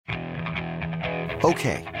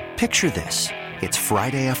Okay, picture this. It's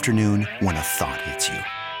Friday afternoon when a thought hits you.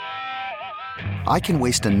 I can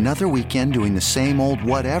waste another weekend doing the same old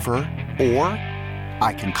whatever, or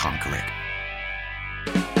I can conquer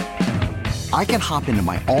it. I can hop into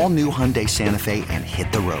my all-new Hyundai Santa Fe and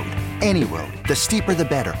hit the road. Any road. The steeper, the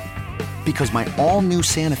better. Because my all-new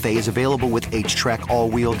Santa Fe is available with H-Track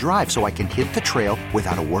all-wheel drive, so I can hit the trail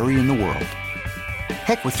without a worry in the world.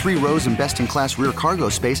 Heck, with 3 rows and best-in-class rear cargo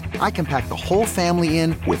space, I can pack the whole family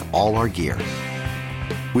in with all our gear.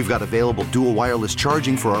 We've got available dual wireless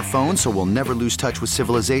charging for our phones, so we'll never lose touch with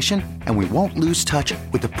civilization, and we won't lose touch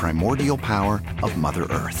with the primordial power of Mother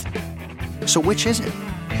Earth. So which is it?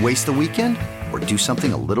 Waste the weekend or do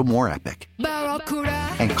something a little more epic?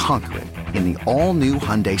 And conquer it in the all-new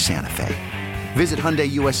Hyundai Santa Fe. Visit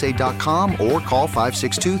HyundaiUSA.com or call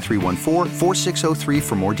 562-314-4603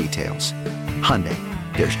 for more details. Hyundai,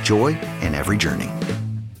 there's joy in every journey.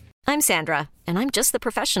 I'm Sandra, and I'm just the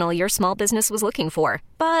professional your small business was looking for.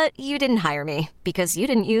 But you didn't hire me because you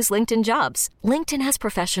didn't use LinkedIn Jobs. LinkedIn has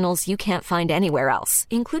professionals you can't find anywhere else,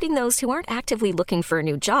 including those who aren't actively looking for a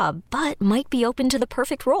new job, but might be open to the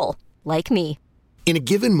perfect role, like me. In a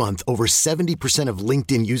given month, over 70% of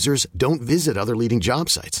LinkedIn users don't visit other leading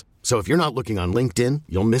job sites. So if you're not looking on LinkedIn,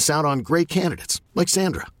 you'll miss out on great candidates like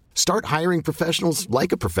Sandra. Start hiring professionals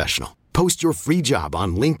like a professional. Post your free job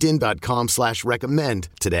on linkedin.com/recommend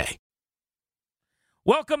today.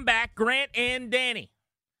 Welcome back, Grant and Danny.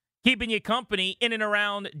 Keeping you company in and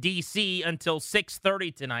around D.C. until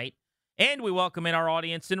 6:30 tonight. And we welcome in our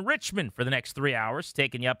audience in Richmond for the next 3 hours,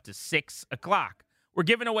 taking you up to 6 o'clock. We're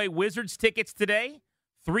giving away Wizards tickets today,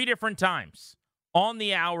 3 different times. On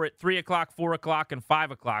the hour at 3 o'clock, 4 o'clock, and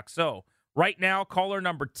 5 o'clock. So right now, caller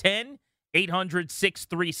number 10,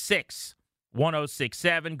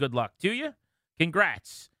 800-636-1067. Good luck to you.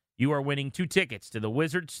 Congrats. You are winning 2 tickets to the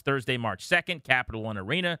Wizards Thursday, March 2nd, Capital One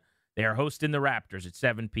Arena. They are hosting the Raptors at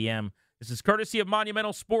 7 p.m. This is courtesy of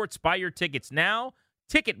Monumental Sports. Buy your tickets now.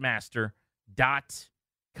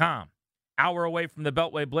 Ticketmaster.com. Hour away from the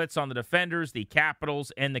Beltway Blitz on the Defenders, the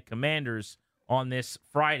Capitals, and the Commanders on this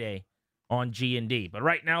Friday on G&D. But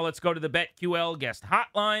right now, let's go to the BetQL guest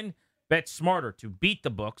hotline. Bet smarter to beat the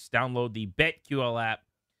books. Download the BetQL app.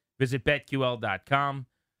 Visit BetQL.com.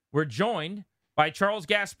 We're joined by Charles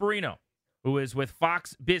Gasparino, who is with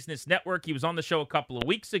Fox Business Network. He was on the show a couple of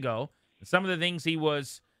weeks ago, and some of the things he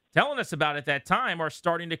was telling us about at that time are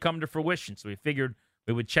starting to come to fruition. So we figured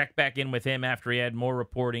we would check back in with him after he had more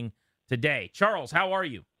reporting today. Charles, how are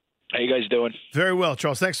you? How you guys doing? Very well,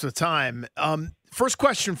 Charles. Thanks for the time. First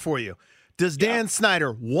question for you. Does Dan Snyder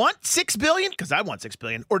want $6 billion? Because I want $6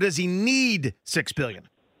 billion. Or does he need $6 billion?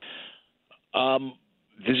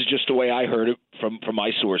 This is just the way I heard it from my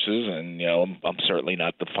sources, and I'm certainly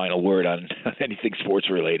not the final word on anything sports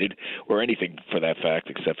related or anything for that fact,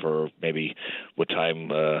 except for maybe what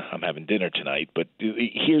time I'm having dinner tonight. But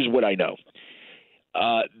here's what I know: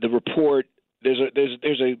 the report. There's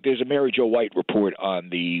a Mary Jo White report on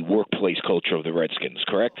the workplace culture of the Redskins.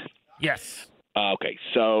 Correct? Yes. Okay,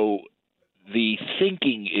 so the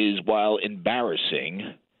thinking is, while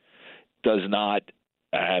embarrassing, does not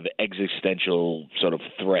have existential sort of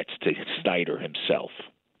threats to Snyder himself.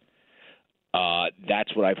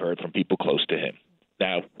 That's what I've heard from people close to him.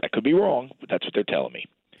 Now, I could be wrong, but that's what they're telling me.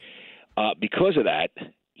 Because of that,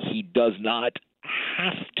 he does not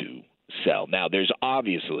have to sell. Now, there's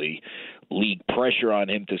obviously league pressure on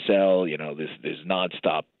him to sell. There's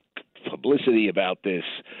nonstop publicity about this.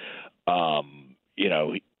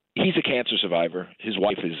 He's a cancer survivor. His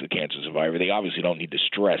wife is a cancer survivor. They obviously don't need the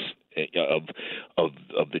stress of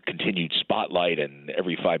the continued spotlight and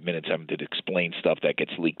every 5 minutes having to explain stuff that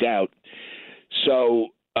gets leaked out. So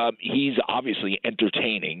he's obviously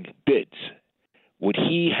entertaining bids. What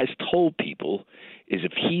he has told people is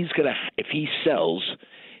if he sells,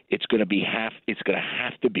 it's going to have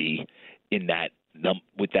to be in that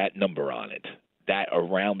with that number on it. That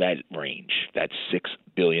around that range, that $6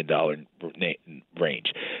 billion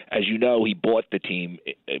range. As you know, he bought the team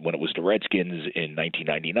when it was the Redskins in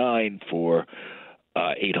 1999 for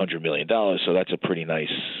 $800 million. So that's a pretty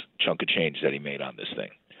nice chunk of change that he made on this thing.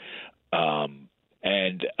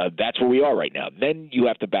 And that's where we are right now. Then you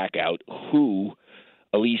have to back out who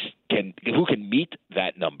can meet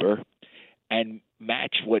that number and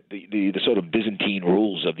match what the sort of Byzantine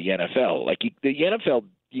rules of the NFL. Like the NFL,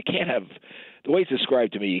 you can't have. The way it's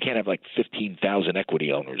described to me, you can't have like 15,000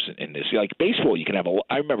 equity owners in this. Like baseball, you can have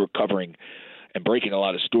I remember covering and breaking a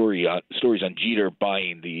lot of stories on Jeter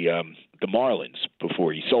buying the Marlins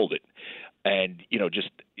before he sold it. And,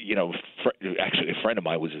 actually a friend of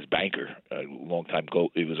mine was his banker a long time ago.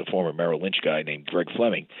 He was a former Merrill Lynch guy named Greg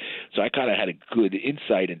Fleming. So I kind of had a good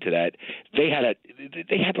insight into that. They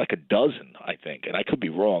had like a dozen, I think, and I could be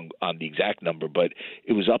wrong on the exact number, but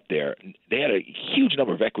it was up there. They had a huge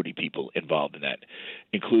number of equity people involved in that,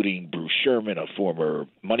 including Bruce Sherman, a former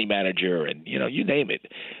money manager, and, you name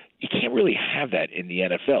it. You can't really have that in the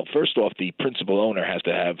NFL. First off, the principal owner has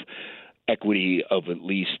to have equity of at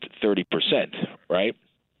least 30%, right?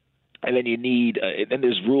 And then you need then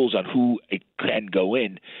there's rules on who can go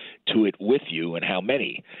in to it with you and how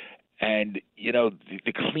many. And,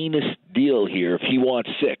 the cleanest deal here, if he wants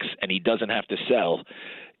 6 and he doesn't have to sell,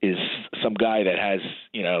 is some guy that has,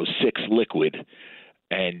 6 liquid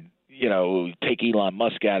and, take Elon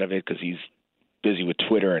Musk out of it because he's busy with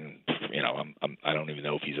Twitter and, I don't even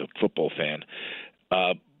know if he's a football fan.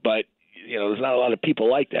 But, there's not a lot of people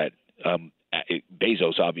like that.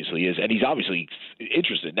 Bezos obviously is, and he's obviously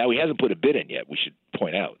interested. Now, he hasn't put a bid in yet, we should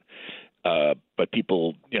point out. But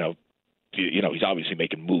people, he's obviously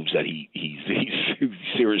making moves that he's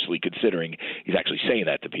seriously considering. He's actually saying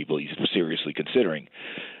that to people. He's seriously considering.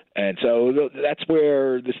 And so that's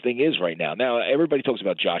where this thing is right now. Now, everybody talks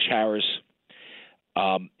about Josh Harris.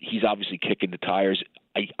 He's obviously kicking the tires.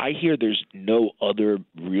 I hear there's no other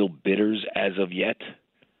real bidders as of yet,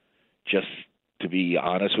 just to be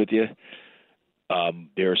honest with you.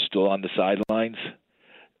 They're still on the sidelines.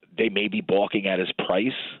 They may be balking at his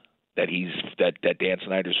price that Dan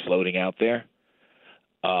Snyder's floating out there.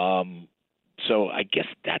 So I guess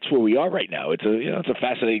that's where we are right now. It's a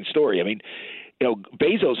fascinating story. I mean,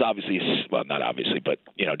 Bezos obviously is, well, not obviously, but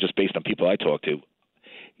just based on people I talk to,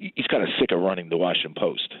 he's kind of sick of running the Washington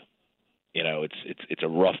Post. It's a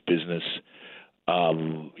rough business. A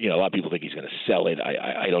lot of people think he's going to sell it.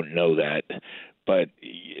 I don't know that. But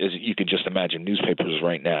as you can just imagine, newspapers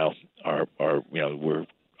right now are we're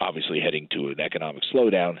obviously heading to an economic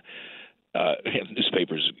slowdown.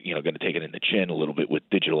 Newspapers, going to take it in the chin a little bit with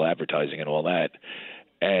digital advertising and all that.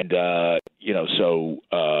 And,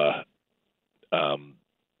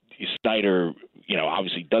 Snyder,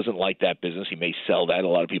 obviously doesn't like that business. He may sell that. A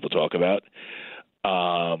lot of people talk about.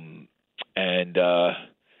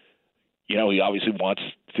 He obviously wants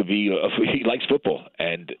to be he likes football,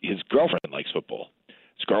 and his girlfriend likes football.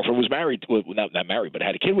 His girlfriend was married, not married, but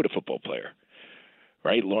had a kid with a football player,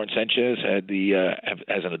 right? Lauren Sanchez had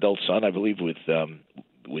has an adult son, I believe, with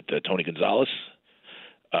Tony Gonzalez.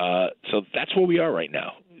 So that's where we are right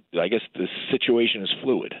now. I guess the situation is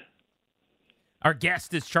fluid. Our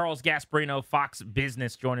guest is Charles Gasparino, Fox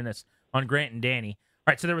Business, joining us on Grant and Danny.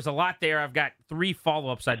 All right, so there was a lot there. I've got 3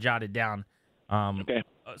 follow-ups I jotted down. Okay.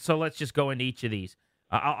 So let's just go into each of these.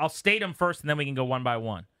 I'll state them first, and then we can go one by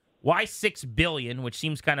one. Why $6 billion, which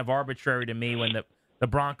seems kind of arbitrary to me when the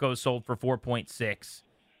Broncos sold for 4.6.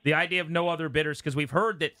 The idea of no other bidders, because we've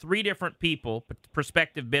heard that 3 different people,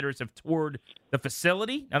 prospective bidders, have toured the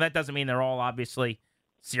facility. Now, that doesn't mean they're all obviously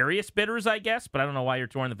serious bidders, I guess, but I don't know why you're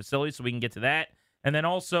touring the facility, so we can get to that. And then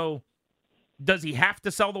also, does he have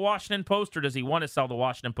to sell the Washington Post, or does he want to sell the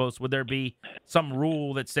Washington Post? Would there be some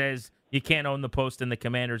rule that says you can't own the Post and the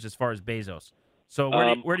Commanders as far as Bezos? So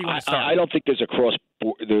where do you want to start? I don't think there's a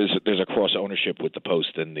cross ownership with the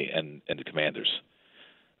Post and the Commanders.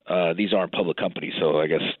 These aren't public companies, so I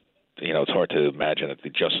guess it's hard to imagine that the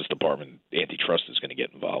Justice Department antitrust is going to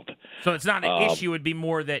get involved. So it's not an issue. It'd be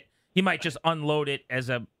more that he might just unload it as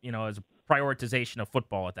a prioritization of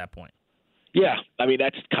football at that point. Yeah, I mean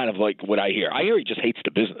that's kind of like what I hear. I hear he just hates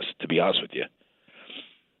the business, to be honest with you.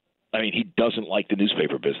 I mean, he doesn't like the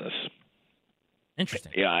newspaper business.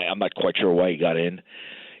 Interesting. Yeah, I'm not quite sure why he got in.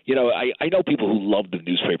 I know people who love the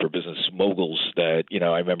newspaper business, moguls that,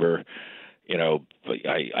 I remember,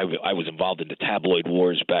 I was involved in the tabloid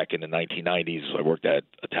wars back in the 1990s. I worked at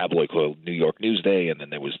a tabloid called New York Newsday, and then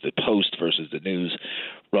there was the Post versus the News,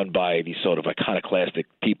 run by these sort of iconoclastic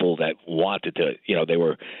people that wanted to, they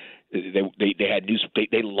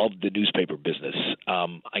loved the newspaper business.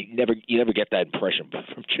 You never get that impression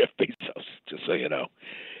from Jeff Bezos, just so you know.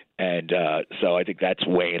 And so I think that's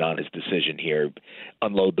weighing on his decision here.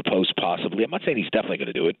 Unload the Post possibly. I'm not saying he's definitely going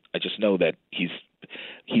to do it. I just know that he's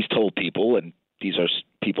told people, and these are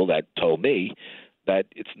people that told me, that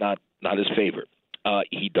it's not his favorite.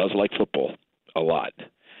 He does like football a lot,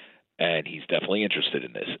 and he's definitely interested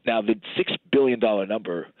in this. Now, the $6 billion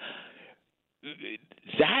number,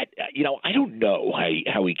 that, I don't know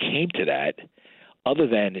how he came to that, other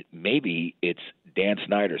than maybe it's Dan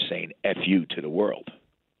Snyder saying F you to the world.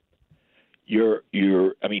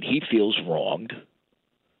 He feels wronged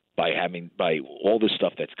by all this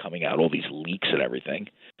stuff that's coming out, all these leaks and everything.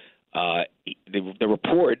 The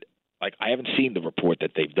report Like, I haven't seen the report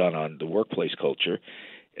that they've done on the workplace culture.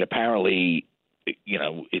 And apparently,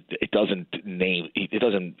 it doesn't name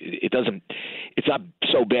it's not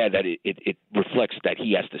so bad that it reflects that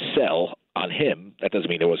he has to sell on him. That doesn't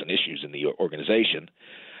mean there wasn't issues in the organization.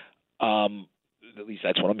 At least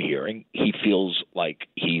that's what I'm hearing. He feels like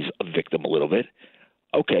he's a victim a little bit.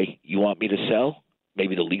 Okay, you want me to sell?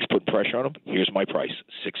 Maybe the league's putting pressure on him. Here's my price,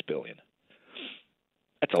 $6 billion.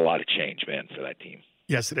 That's a lot of change, man, for that team.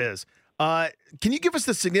 Yes, it is. Can you give us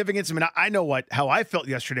the significance? I mean, I know how I felt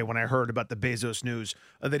yesterday when I heard about the Bezos news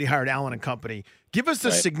that he hired Allen and Company. Give us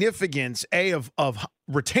the significance, of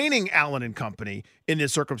retaining Allen and Company in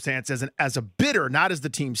this circumstance as a bidder, not as the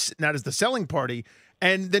team, not as the selling party,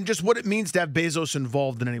 and then just what it means to have Bezos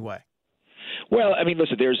involved in any way. Well, I mean,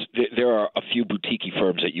 listen, there are a few boutique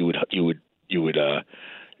firms that you would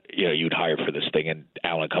hire for this thing, and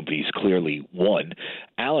Allen Company is clearly one.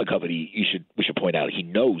 Allen Company, we should point out, he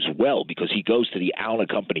knows well because he goes to the Allen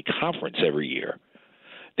Company conference every year.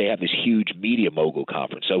 They have this huge media mogul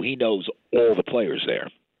conference, so he knows all the players there.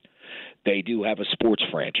 They do have a sports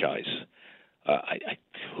franchise.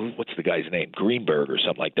 What's the guy's name? Greenberg or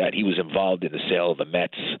something like that. He was involved in the sale of the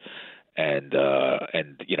Mets. And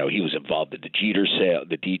he was involved in the Jeter sale,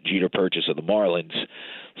 the Jeter purchase of the Marlins.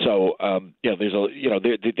 So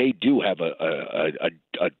they do have a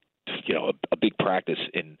big practice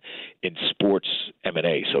in sports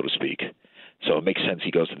M&A, so to speak. So it makes sense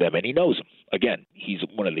he goes to them, and he knows them. Again, he's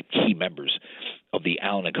one of the key members of the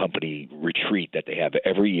Allen and Company retreat that they have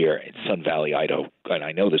every year in Sun Valley, Idaho. And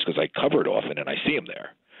I know this because I cover it often, and I see him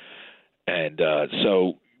there. And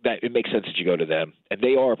so that it makes sense that you go to them, and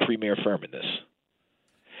they are a premier firm in this.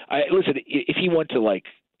 Listen, if he went to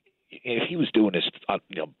if he was doing this,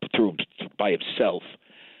 through by himself,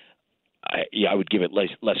 I would give it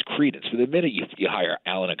less credence. But the minute you hire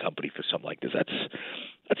Allen and Company for something like this,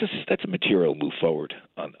 that's a material move forward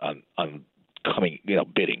on coming,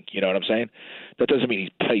 bidding. You know what I'm saying? That doesn't mean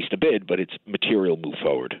he's placed a bid, but it's material move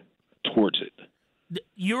forward towards it.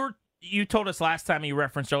 You told us last time, you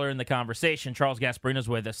referenced earlier in the conversation, Charles Gasparino's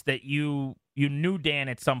with us, that you knew Dan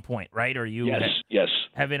at some point, right? Or you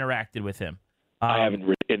have interacted with him. I haven't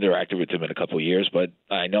interacted with him in a couple of years, but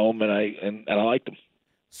I know him and I like him.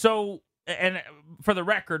 So, and for the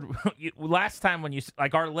record, last time when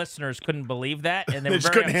our listeners couldn't believe that, and they were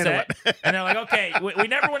very upset, and they're like, okay, we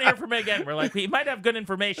never want to hear from him again. We're like, he might have good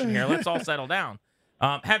information here. Let's all settle down.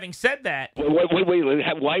 Having said that, wait,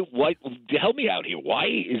 why? Help me out here. Why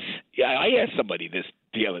is? I asked somebody this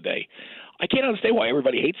the other day. I can't understand why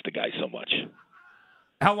everybody hates the guy so much.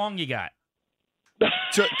 How long you got?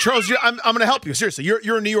 So, Charles, I'm going to help you. Seriously,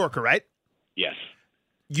 you're a New Yorker, right? Yes.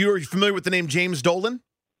 You're familiar with the name James Dolan?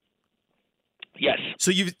 Yes. So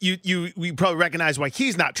you probably recognize why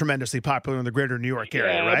he's not tremendously popular in the greater New York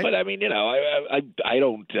area, right? But I mean, I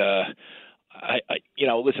don't.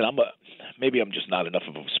 Listen, maybe I'm just not enough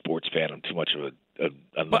of a sports fan. I'm too much of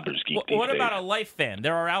a numbers geek. What about a life fan?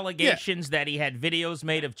 There are allegations that he had videos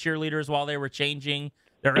made of cheerleaders while they were changing.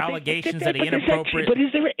 There are allegations that he inappropriate. But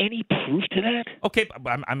is there any proof to that? Okay,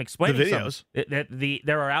 I'm explaining the videos.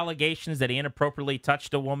 There are allegations that he inappropriately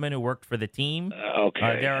touched a woman who worked for the team.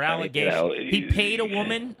 Okay. There are allegations. He paid a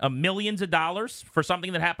woman millions of dollars for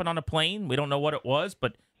something that happened on a plane. We don't know what it was,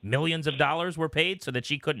 but millions of dollars were paid so that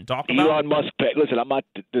she couldn't talk about it. Elon Musk paid. Listen, I'm not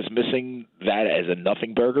dismissing that as a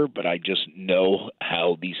nothing burger, but I just know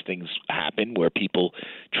how these things happen where people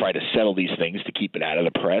try to settle these things to keep it out of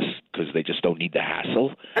the press because they just don't need the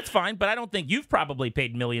hassle. That's fine, but I don't think you've probably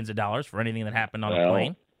paid millions of dollars for anything that happened on a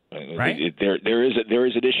plane. Right? There is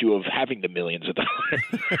an issue of having the millions of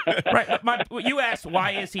dollars. Right. You asked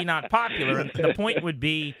why is he not popular, and the point would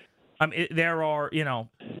be, there are,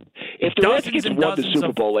 if the Redskins won the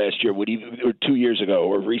Super Bowl last year, or 2 years ago,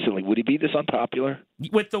 or recently, would he be this unpopular?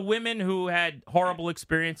 With the women who had horrible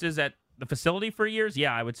experiences at the facility for years,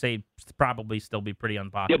 yeah, I would say probably still be pretty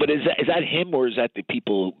unpopular. Yeah, but is that him or is that the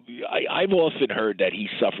people? I've often heard that he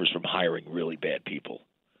suffers from hiring really bad people.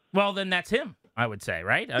 Well, then that's him, I would say,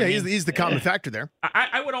 right? I mean, he's the common factor there.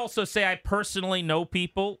 I would also say I personally know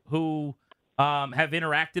people who have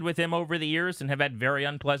interacted with him over the years and have had very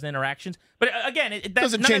unpleasant interactions. But again, it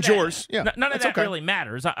doesn't change yours. Yeah, none of that really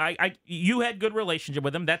matters. You had good relationship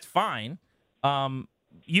with him. That's fine.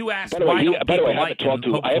 You asked why don't people like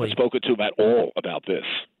him. I haven't spoken to him at all about this.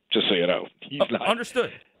 Just so you know, he's not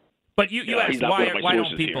understood. But you asked why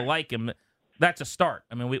don't people like him? That's a start.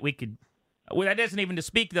 I mean, we could. That doesn't even to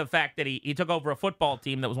speak the fact that he took over a football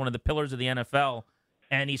team that was one of the pillars of the NFL,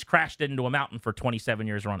 and he's crashed it into a mountain for 27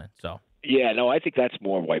 years running. So. Yeah, no, I think that's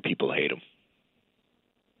more why people hate him.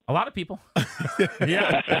 A lot of people.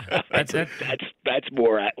 Yeah, that's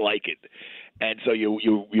more like it. And so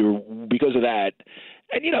you're because of that,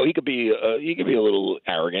 and he could be a little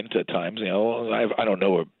arrogant at times. I don't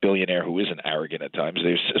know a billionaire who isn't arrogant at times.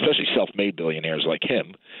 There's especially self-made billionaires like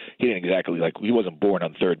him. He didn't exactly he wasn't born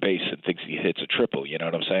on third base and thinks he hits a triple. You know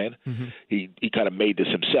what I'm saying? Mm-hmm. He kind of made this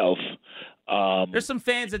himself. There's some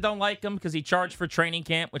fans that don't like him because he charged for training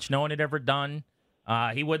camp, which no one had ever done.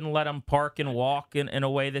 He wouldn't let them park and walk in a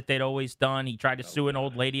way that they'd always done. He tried to sue an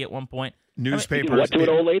old lady at one point. Newspapers. What to an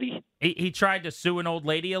old lady? He tried to sue an old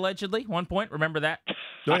lady allegedly one point. Remember that?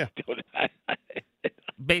 Oh, yeah.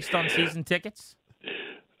 Based on season tickets.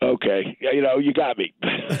 Okay, you got me.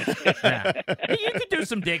 Yeah. You could do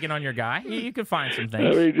some digging on your guy. You could find some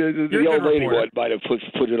things. I mean, the old lady one might have put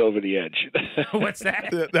it over the edge. What's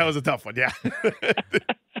that? That was a tough one, yeah.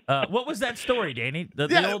 What was that story, Danny? The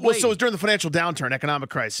old well, lady. so it was during the financial downturn, economic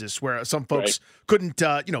crisis, where some folks couldn't,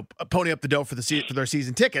 pony up the dough for their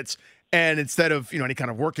season tickets. And instead of any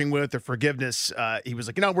kind of working with or forgiveness, he was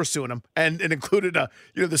like, we're suing him, and it included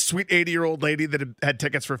the sweet 80-year-old lady that had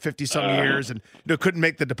tickets for 50-some years and couldn't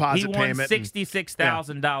make the deposit payment. He won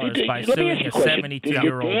 $66,000 by suing a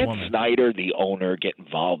 72-year-old Dan woman. Snyder, the owner, get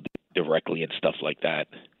involved directly in stuff like that?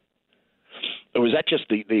 Or was that just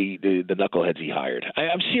the knuckleheads he hired?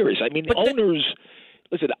 I'm serious. I mean, owners.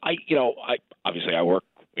 Listen, I obviously I work.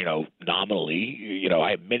 Nominally,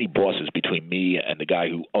 I have many bosses between me and the guy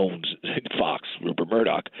who owns Fox, Rupert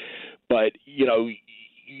Murdoch. But,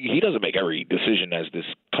 he doesn't make every decision as this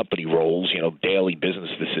company rolls, daily business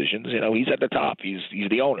decisions. He's at the top. He's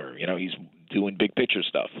the owner. He's doing big picture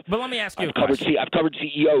stuff. But let me ask you a question. I've covered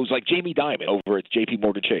CEOs like Jamie Dimon over at J.P.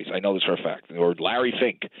 Morgan Chase. I know this for a fact. Or Larry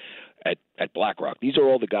Fink at BlackRock. These are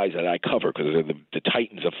all the guys that I cover because they're the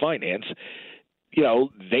titans of finance.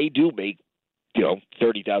 They do make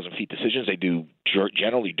 30,000 feet decisions. They do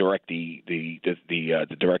generally direct the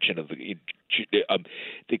direction of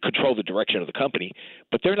they control the direction of the company,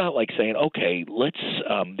 but they're not like saying, okay, let's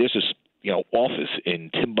there's this office in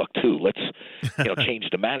Timbuktu. Let's change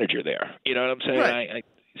the manager there. You know what I'm saying? Right.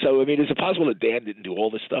 So I mean, is it possible that Dan didn't do all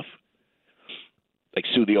this stuff? Like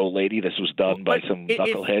sue the old lady? This was done by some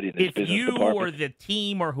knucklehead in his business department. If you or the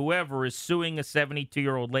team or whoever is suing a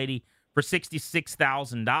 72-year-old lady for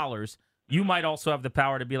 $66,000. You might also have the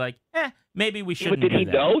power to be like, maybe we shouldn't do that. Did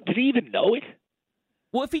he know? Did he even know it?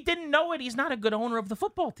 Well, if he didn't know it, he's not a good owner of the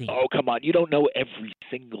football team. Oh, come on. You don't know every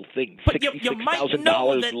single thing. But you might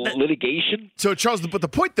know that litigation? So, Charles, but the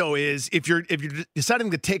point, though, is if you're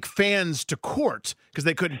deciding to take fans to court because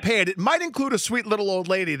they couldn't pay it, it might include a sweet little old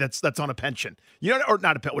lady that's on a pension. Or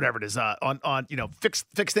not a pension, whatever it is, on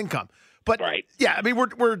fixed income. But, yeah, I mean,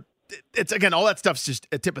 it's, again, all that stuff's just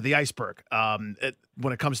a tip of the iceberg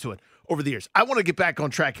when it comes to it over the years. I want to get back on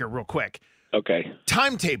track here real quick. Okay.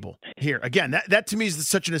 Timetable here. Again, that to me is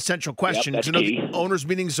such an essential question. Yep, that's key. The owners'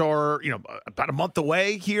 meetings are, about a month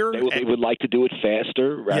away here. They would like to do it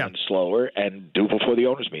faster rather than slower and do it before the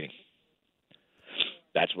owners' meeting.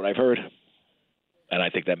 That's what I've heard. And I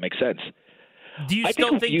think that makes sense. Do you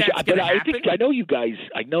still think that's going to happen? I know you guys,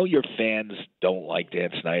 I know your fans don't like Dan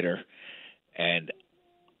Snyder. And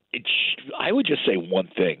I would just say one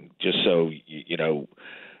thing, just so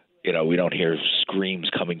we don't hear screams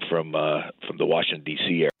coming from the Washington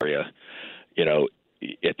D.C. area.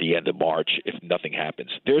 At the end of March, if nothing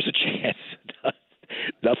happens, there's a chance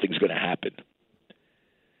nothing's going to happen.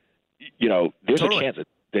 There's a chance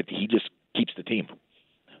that he just keeps the team,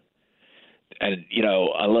 and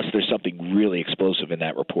unless there's something really explosive in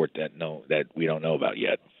that report that we don't know about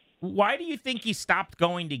yet. Why do you think he stopped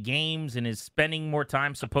going to games and is spending more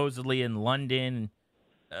time supposedly in London?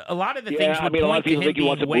 A lot of the things would point to him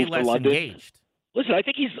being way less engaged. Listen, I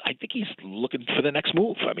think he's looking for the next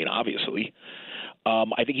move. I mean, obviously, I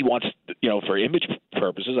think he wants, for image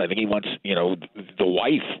purposes, I think he wants, the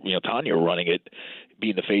wife, Tanya, running it,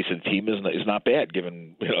 being the face of the team is not bad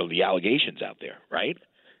given the allegations out there, right?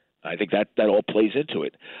 I think that all plays into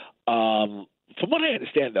it. From what I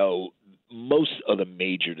understand, though, most of the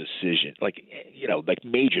major decisions, like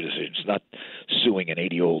major decisions, not suing an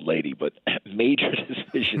 80-year-old lady, but major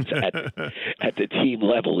decisions at the team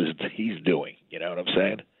level is he's doing. You know what I'm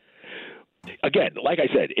saying? Again, like I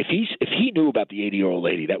said, if he knew about the 80-year-old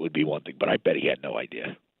lady, that would be one thing. But I bet he had no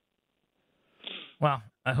idea. Well,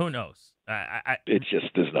 who knows? It's just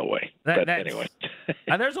there's no way. But anyway,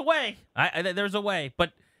 there's a way. There's a way,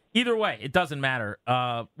 but either way, it doesn't matter.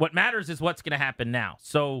 What matters is what's going to happen now.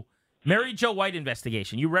 So. Mary Jo White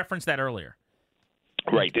investigation. You referenced that earlier.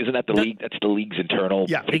 Right. Isn't that the league? That's the league's internal.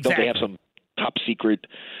 Yeah, exactly. Don't they have some top secret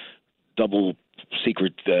double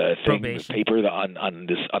secret thing, Probation. paper on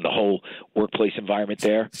the whole workplace environment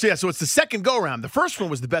there. So it's the second go-around. The first one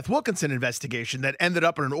was the Beth Wilkinson investigation that ended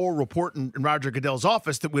up in an oral report in Roger Goodell's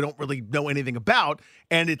office that we don't really know anything about,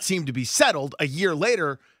 and it seemed to be settled. A year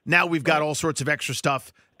later, now we've got all sorts of extra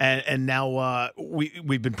stuff, and now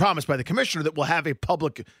we've been promised by the commissioner that we'll have a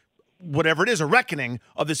public, whatever it is, a reckoning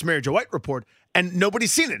of this Mary Jo White report, and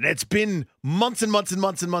nobody's seen it. And it's been months and months and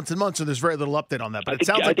months and months and months, so there's very little update on that. But it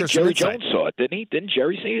sounds like there's some Jerry insight. Jones saw it, didn't he? Didn't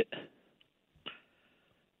Jerry see it?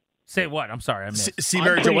 Say what? I'm sorry, I missed. See I'm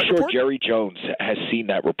Mary Jo pretty White sure report? Jerry Jones has seen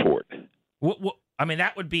that report. What, I mean,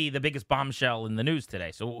 that would be the biggest bombshell in the news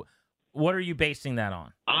today. So what are you basing that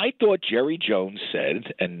on? I thought Jerry Jones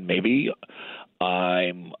said, and maybe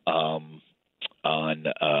I'm on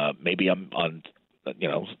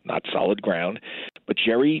not solid ground, but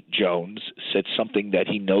Jerry Jones said something that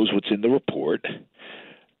he knows what's in the report,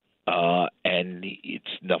 and it's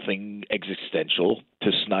nothing existential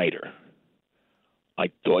to Snyder.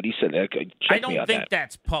 I thought he said that. I don't think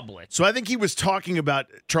that's public. So I think he was talking about,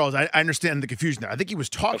 Charles, I understand the confusion there. I think he was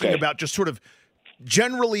talking about just sort of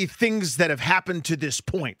generally things that have happened to this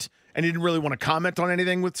point. And he didn't really want to comment on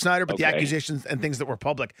anything with Snyder, but the accusations and things that were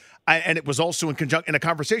public. And it was also in a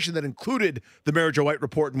conversation that included the Mary Jo White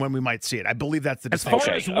report and when we might see it. I believe that's the As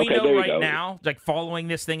distinction. far as we know right now, like following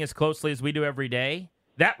this thing as closely as we do every day,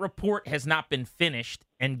 that report has not been finished.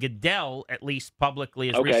 And Goodell, at least publicly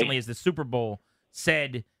as recently as the Super Bowl,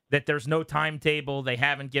 said that there's no timetable. They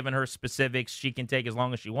haven't given her specifics. She can take as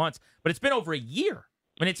long as she wants. But it's been over a year.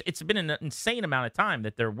 I mean, it's been an insane amount of time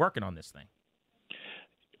that they're working on this thing.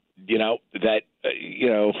 Yes.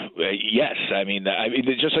 I mean,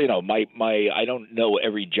 just so you know, my I don't know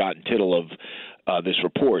every jot and tittle of this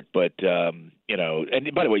report, but and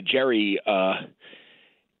by the way, Jerry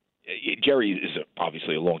is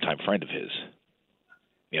obviously a longtime friend of his.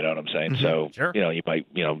 You know what I'm saying? Mm-hmm. So, sure. You might,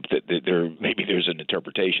 maybe there's an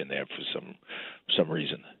interpretation there for some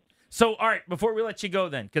reason. So, all right, before we let you go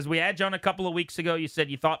then, because we had you on a couple of weeks ago, you said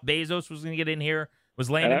you thought Bezos was going to get in here, was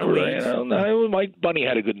laying in the weeds. My bunny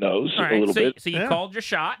had a good nose, all right, a little bit. So you called your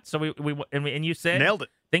shot. So and you said nailed it.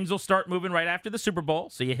 Things will start moving right after the Super Bowl.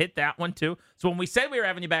 So you hit that one too. So when we said we were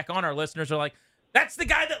having you back on, our listeners are like, "That's the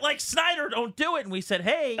guy that likes Snyder. Don't do it." And we said,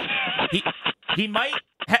 "Hey, he might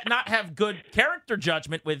not have good character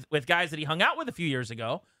judgment with guys that he hung out with a few years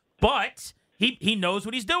ago, but he knows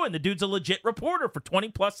what he's doing. The dude's a legit reporter for 20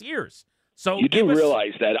 plus years." So you do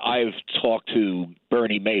realize that I've talked to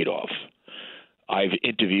Bernie Madoff. I've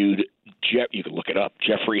interviewed you can look it up,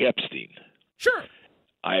 Jeffrey Epstein. Sure.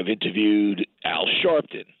 I've interviewed Al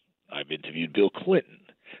Sharpton. I've interviewed Bill Clinton.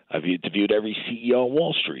 I've interviewed every CEO on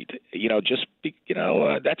Wall Street.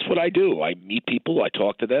 That's what I do. I meet people. I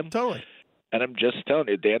talk to them. Totally. And I'm just telling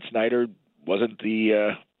you, Dan Snyder wasn't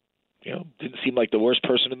didn't seem like the worst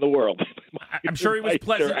person in the world. I'm sure he was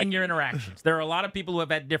pleasant in your interactions. There are a lot of people who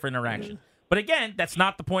have had different interactions. But again, that's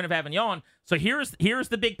not the point of having you on. So here's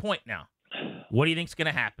the big point now. What do you think's going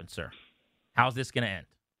to happen, sir? How's this going to end?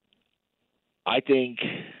 I think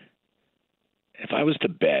if I was to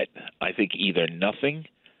bet, I think either nothing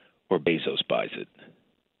or Bezos buys it.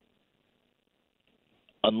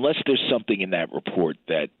 Unless there's something in that report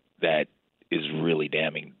that is really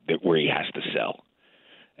damning, where he has to sell.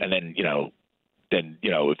 And then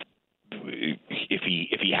if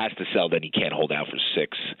he has to sell, then he can't hold out for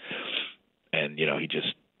 6, and he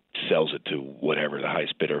just sells it to whatever the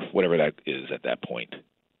highest bidder, whatever that is at that point.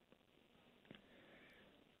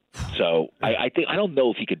 So I don't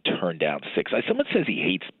know if he could turn down 6. Someone says he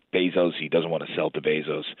hates Bezos. He doesn't want to sell to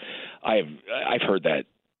Bezos. I've heard that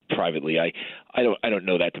privately. I don't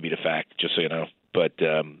know that to be the fact, just so you know. But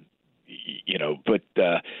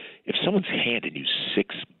if someone's handed you $6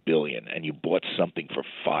 billion and you bought something for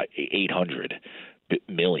 $800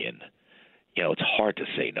 million, it's hard to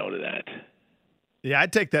say no to that. Yeah,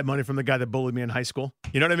 I'd take that money from the guy that bullied me in high school.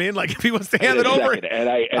 You know what I mean? Like, if he wants to hand it over,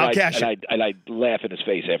 I'll cash it. And I'd laugh in his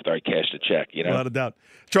face after I cashed the check, Without a doubt.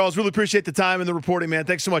 Charles, really appreciate the time and the reporting, man.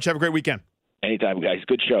 Thanks so much. Have a great weekend. Anytime, guys.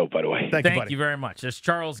 Good show, by the way. Thank you very much. There's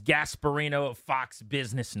Charles Gasparino of Fox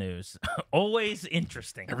Business News. Always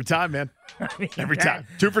interesting. Every time, man. Every time.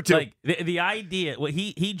 2 for 2. Like the idea,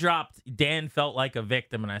 he dropped, Dan felt like a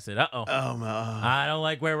victim, and I said, I don't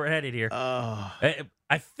like where we're headed here.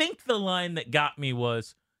 I think the line that got me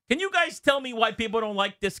was, can you guys tell me why people don't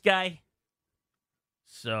like this guy?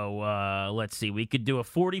 So let's see. We could do a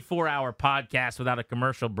 44-hour podcast without a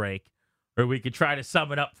commercial break, or we could try to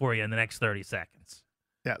sum it up for you in the next 30 seconds.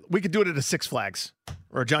 Yeah, we could do it at a Six Flags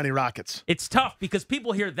or a Johnny Rockets. It's tough because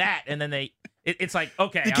people hear that, and then they It's like,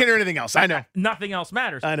 okay. You can't hear anything else. I know. Nothing else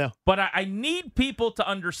matters. I know. But I need people to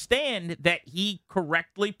understand that he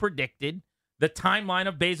correctly predicted the timeline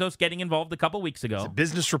of Bezos getting involved a couple weeks ago. It's a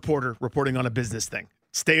business reporter reporting on a business thing.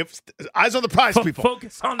 Eyes on the prize, people.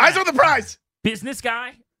 Focus on that. Eyes on the prize. Business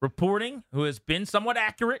guy reporting who has been somewhat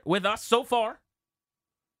accurate with us so far.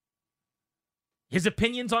 His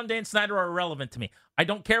opinions on Dan Snyder are irrelevant to me. I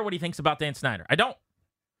don't care what he thinks about Dan Snyder. I don't.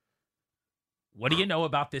 What do you know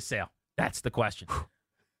about this sale? That's the question.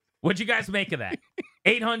 What'd you guys make of that?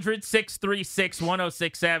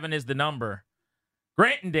 800-636-1067 is the number.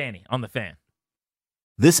 Grant and Danny on the Fan.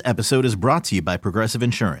 This episode is brought to you by Progressive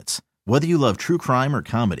Insurance. Whether you love true crime or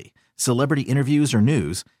comedy, celebrity interviews or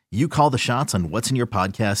news, you call the shots on what's in your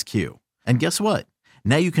podcast queue. And guess what?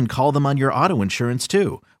 Now you can call them on your auto insurance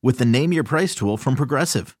too with the Name Your Price tool from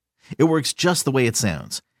Progressive. It works just the way it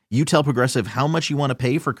sounds. You tell Progressive how much you want to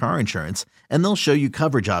pay for car insurance, and they'll show you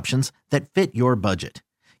coverage options that fit your budget.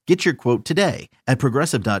 Get your quote today at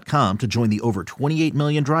Progressive.com to join the over 28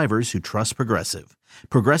 million drivers who trust Progressive.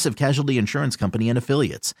 Progressive Casualty Insurance Company and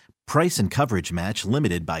Affiliates. Price and coverage match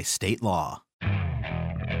limited by state law.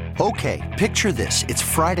 Okay, picture this. It's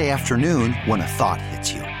Friday afternoon when a thought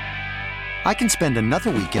hits you. I can spend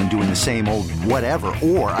another weekend doing the same old whatever,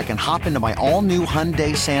 or I can hop into my all-new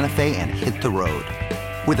Hyundai Santa Fe and hit the road.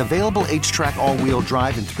 With available H-Track all-wheel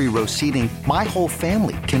drive and 3-row seating, my whole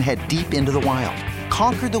family can head deep into the wild.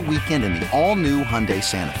 Conquer the weekend in the all-new Hyundai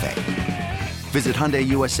Santa Fe. Visit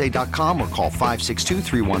HyundaiUSA.com or call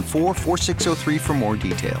 562-314-4603 for more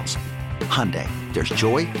details. Hyundai, there's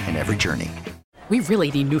joy in every journey. We really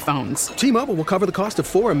need new phones. T-Mobile will cover the cost of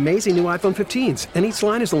 4 amazing new iPhone 15s, and each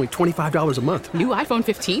line is only $25 a month. New iPhone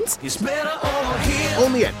 15s? It's better over here.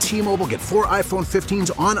 Only at T-Mobile, get 4 iPhone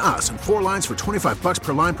 15s on us and 4 lines for $25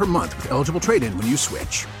 per line per month with eligible trade-in when you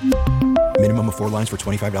switch. Minimum of 4 lines for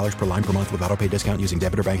 $25 per line per month with autopay discount using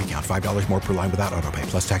debit or bank account. $5 more per line without autopay,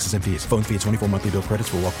 plus taxes and fees. Phone fee at 24 monthly bill credits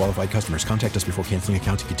for well-qualified customers. Contact us before canceling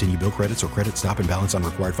account to continue bill credits or credit stop and balance on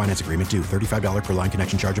required finance agreement due. $35 per line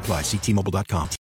connection charge applies. See T-Mobile.com.